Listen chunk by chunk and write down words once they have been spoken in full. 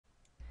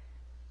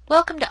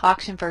Welcome to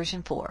Auction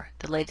Version 4,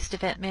 the latest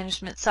event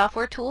management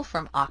software tool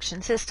from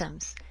Auction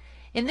Systems.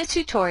 In this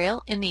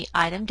tutorial, in the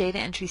Item Data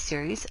Entry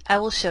series, I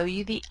will show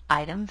you the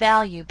Item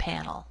Value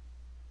panel.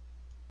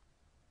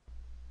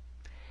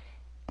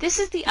 This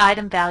is the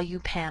Item Value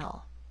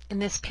panel. In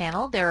this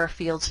panel, there are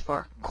fields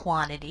for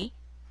quantity,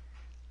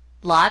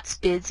 lots,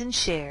 bids, and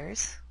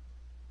shares,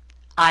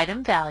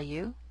 item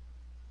value,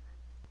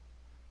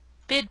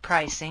 bid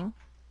pricing,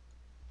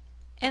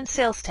 and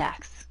sales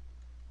tax.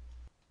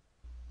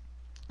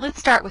 Let's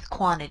start with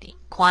quantity.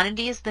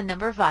 Quantity is the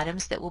number of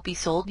items that will be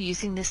sold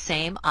using the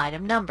same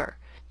item number.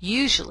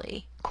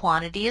 Usually,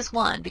 quantity is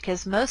 1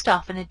 because most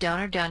often a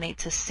donor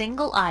donates a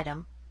single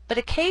item, but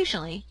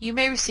occasionally you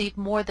may receive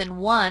more than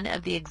one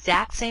of the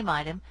exact same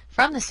item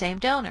from the same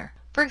donor.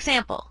 For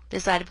example,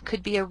 this item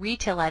could be a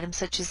retail item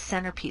such as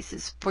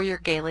centerpieces for your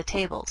gala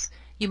tables.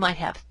 You might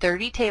have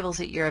 30 tables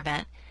at your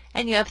event,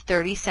 and you have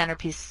 30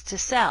 centerpieces to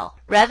sell.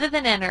 Rather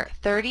than enter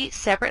 30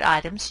 separate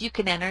items, you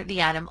can enter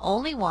the item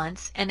only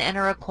once and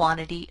enter a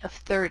quantity of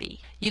 30.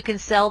 You can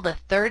sell the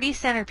 30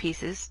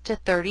 centerpieces to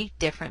 30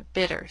 different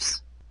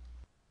bidders.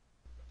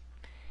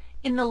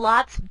 In the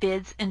Lots,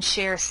 Bids, and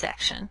Shares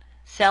section,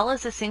 Sell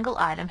as a single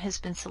item has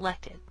been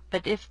selected,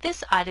 but if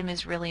this item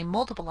is really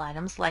multiple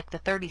items like the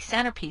 30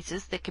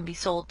 centerpieces that can be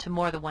sold to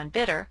more than one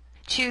bidder,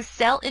 choose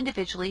Sell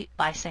individually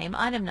by same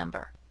item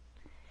number.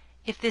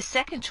 If this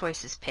second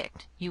choice is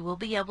picked, you will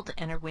be able to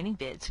enter winning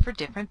bids for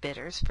different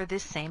bidders for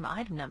this same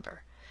item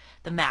number.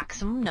 The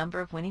maximum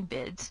number of winning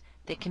bids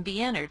that can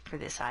be entered for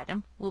this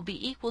item will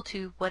be equal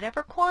to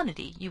whatever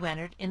quantity you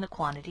entered in the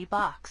quantity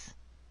box.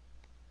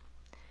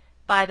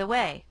 By the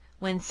way,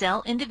 when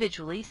Sell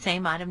individually,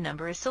 same item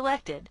number is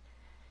selected,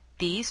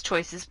 these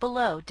choices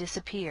below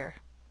disappear.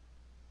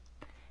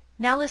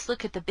 Now let's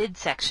look at the bid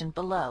section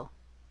below.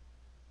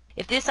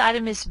 If this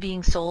item is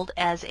being sold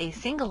as a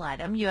single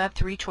item, you have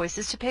 3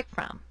 choices to pick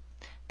from.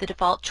 The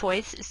default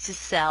choice is to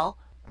sell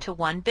to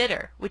one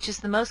bidder, which is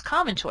the most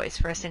common choice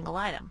for a single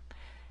item.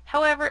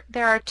 However,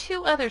 there are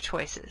 2 other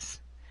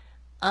choices.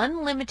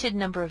 Unlimited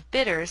number of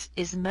bidders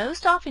is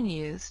most often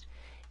used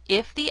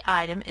if the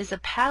item is a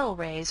paddle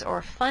raise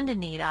or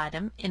fund-a-need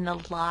item in the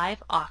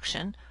live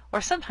auction or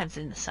sometimes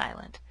in the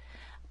silent.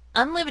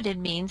 Unlimited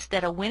means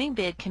that a winning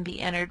bid can be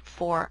entered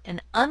for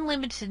an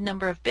unlimited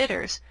number of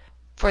bidders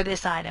for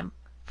this item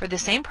for the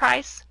same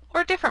price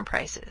or different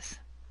prices.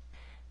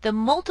 The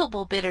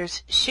multiple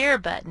bidders share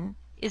button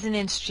is an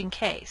interesting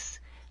case.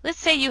 Let's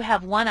say you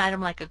have one item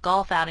like a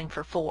golf outing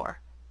for 4.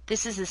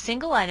 This is a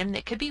single item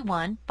that could be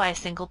won by a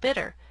single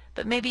bidder,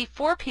 but maybe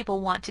 4 people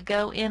want to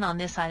go in on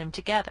this item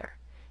together.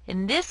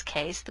 In this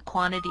case, the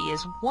quantity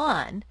is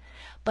 1,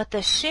 but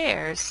the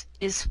shares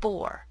is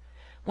 4.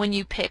 When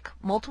you pick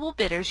multiple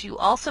bidders, you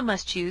also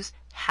must choose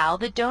how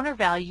the donor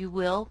value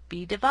will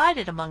be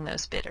divided among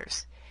those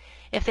bidders.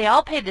 If they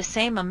all pay the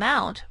same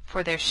amount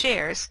for their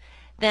shares,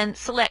 then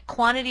select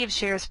Quantity of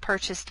Shares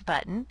Purchased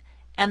button,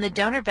 and the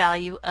donor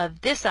value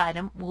of this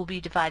item will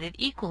be divided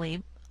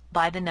equally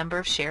by the number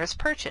of shares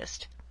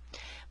purchased.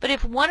 But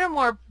if one or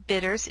more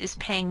bidders is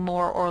paying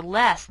more or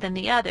less than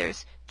the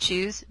others,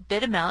 choose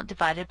Bid Amount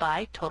divided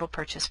by Total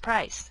Purchase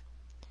Price.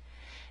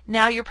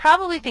 Now you're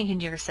probably thinking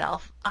to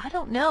yourself, I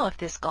don't know if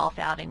this golf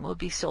outing will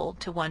be sold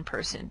to one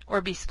person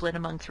or be split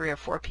among 3 or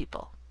 4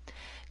 people.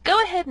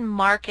 Go ahead and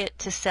mark it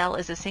to sell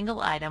as a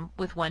single item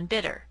with one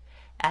bidder.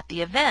 At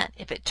the event,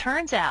 if it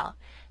turns out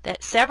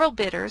that several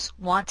bidders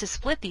want to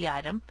split the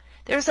item,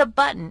 there's a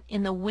button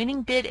in the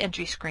winning bid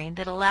entry screen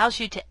that allows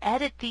you to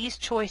edit these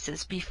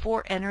choices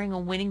before entering a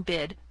winning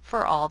bid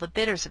for all the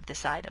bidders of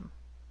this item.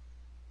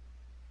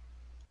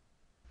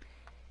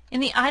 In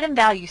the Item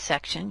Value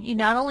section, you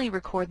not only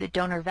record the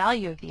donor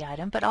value of the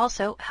item, but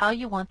also how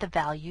you want the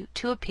value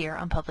to appear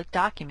on public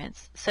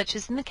documents, such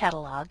as in the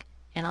catalog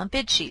and on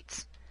bid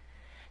sheets.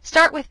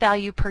 Start with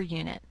value per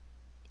unit.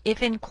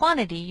 If in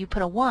quantity you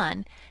put a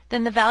 1,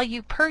 then the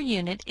value per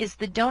unit is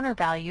the donor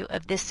value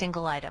of this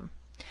single item.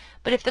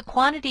 But if the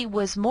quantity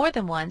was more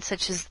than 1,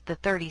 such as the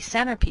 30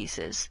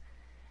 centerpieces,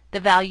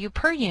 the value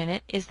per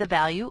unit is the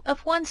value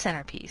of 1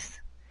 centerpiece.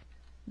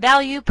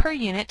 Value per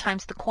unit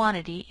times the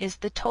quantity is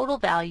the total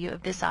value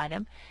of this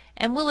item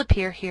and will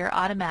appear here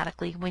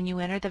automatically when you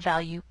enter the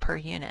value per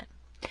unit.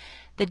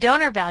 The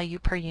donor value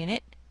per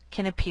unit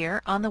can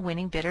appear on the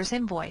winning bidder's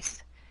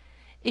invoice.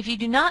 If you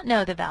do not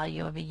know the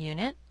value of a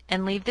unit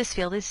and leave this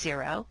field as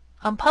 0,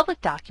 on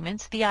public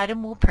documents the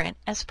item will print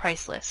as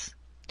priceless.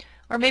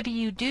 Or maybe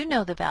you do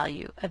know the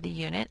value of the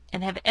unit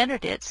and have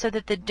entered it so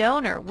that the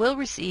donor will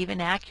receive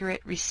an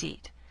accurate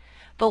receipt,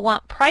 but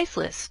want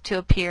priceless to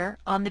appear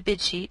on the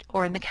bid sheet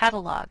or in the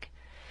catalog.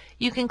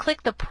 You can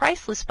click the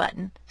Priceless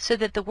button so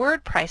that the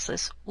word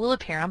priceless will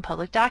appear on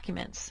public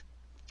documents.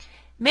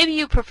 Maybe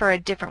you prefer a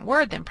different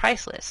word than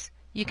priceless.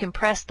 You can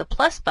press the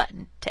plus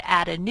button to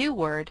add a new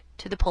word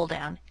to the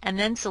pull-down and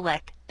then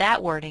select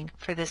that wording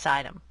for this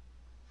item.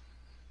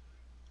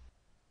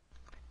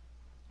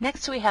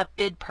 Next we have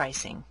bid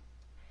pricing.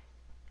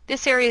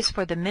 This area is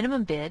for the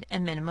minimum bid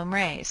and minimum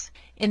raise.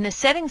 In the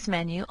Settings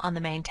menu on the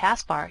main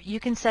taskbar, you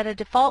can set a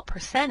default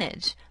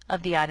percentage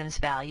of the item's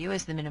value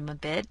as the minimum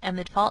bid and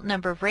the default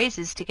number of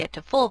raises to get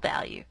to full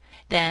value.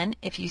 Then,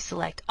 if you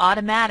select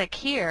Automatic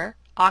here,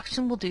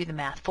 Auction will do the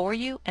math for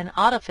you and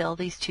autofill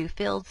these two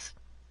fields.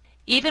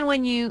 Even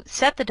when you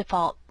set the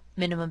default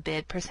minimum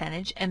bid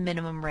percentage and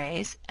minimum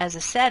raise as a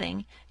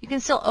setting, you can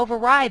still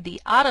override the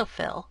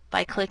autofill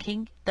by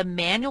clicking the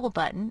manual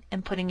button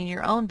and putting in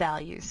your own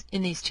values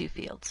in these two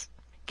fields.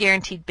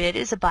 Guaranteed bid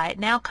is a buy it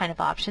now kind of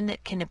option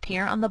that can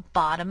appear on the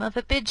bottom of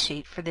a bid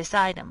sheet for this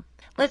item.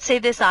 Let's say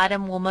this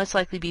item will most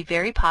likely be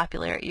very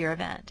popular at your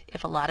event.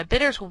 If a lot of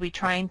bidders will be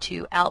trying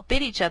to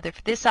outbid each other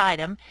for this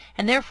item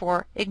and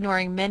therefore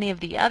ignoring many of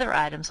the other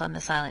items on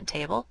the silent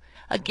table,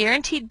 a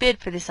guaranteed bid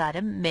for this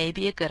item may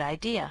be a good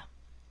idea.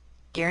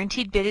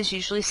 Guaranteed bid is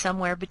usually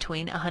somewhere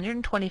between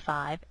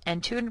 125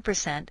 and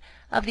 200%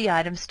 of the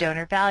item's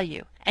donor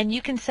value, and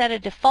you can set a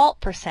default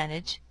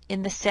percentage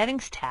in the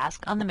Settings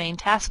task on the main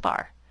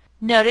taskbar.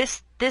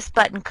 Notice this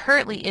button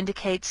currently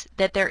indicates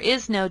that there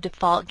is no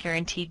default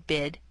guaranteed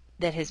bid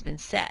that has been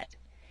set.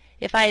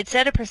 If I had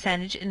set a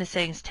percentage in the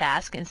Settings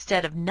task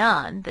instead of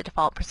none, the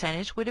default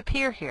percentage would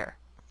appear here.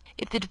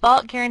 If the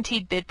default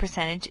guaranteed bid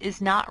percentage is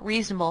not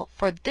reasonable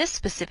for this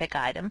specific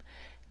item,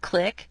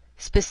 click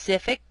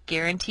Specific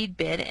Guaranteed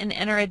Bid and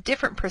enter a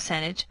different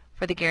percentage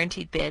for the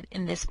guaranteed bid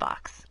in this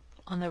box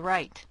on the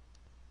right.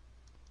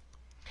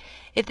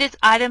 If this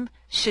item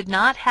should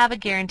not have a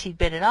guaranteed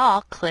bid at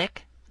all,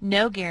 click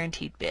No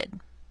Guaranteed Bid.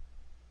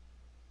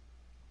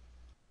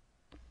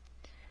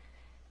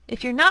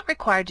 If you're not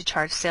required to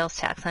charge sales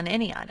tax on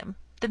any item,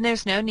 then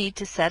there's no need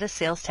to set a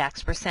sales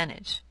tax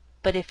percentage.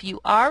 But if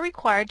you are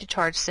required to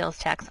charge sales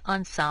tax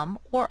on some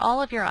or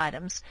all of your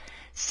items,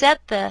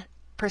 set the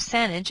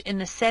percentage in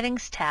the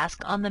Settings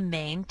task on the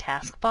main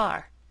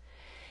taskbar.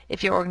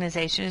 If your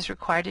organization is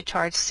required to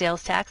charge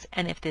sales tax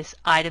and if this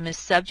item is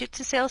subject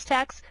to sales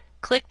tax,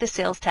 click the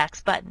Sales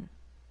Tax button.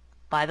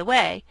 By the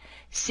way,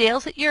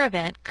 sales at your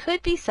event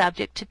could be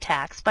subject to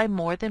tax by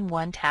more than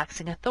one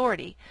taxing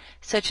authority,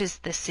 such as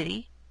the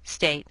city,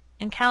 state,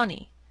 and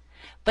county.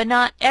 But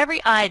not every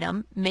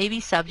item may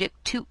be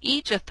subject to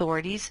each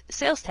authority's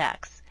sales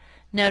tax.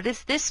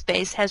 Notice this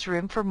space has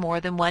room for more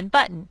than one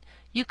button.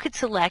 You could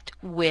select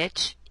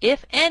which,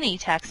 if any,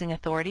 taxing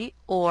authority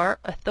or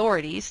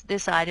authorities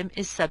this item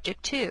is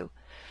subject to.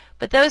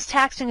 But those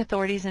taxing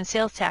authorities and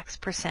sales tax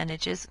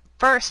percentages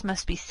first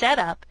must be set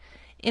up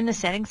in the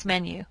Settings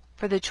menu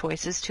for the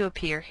choices to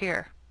appear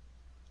here.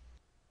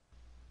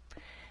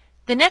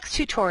 The next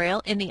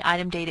tutorial in the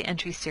Item Data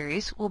Entry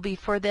series will be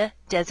for the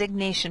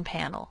Designation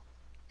panel.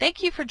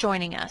 Thank you for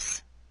joining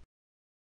us.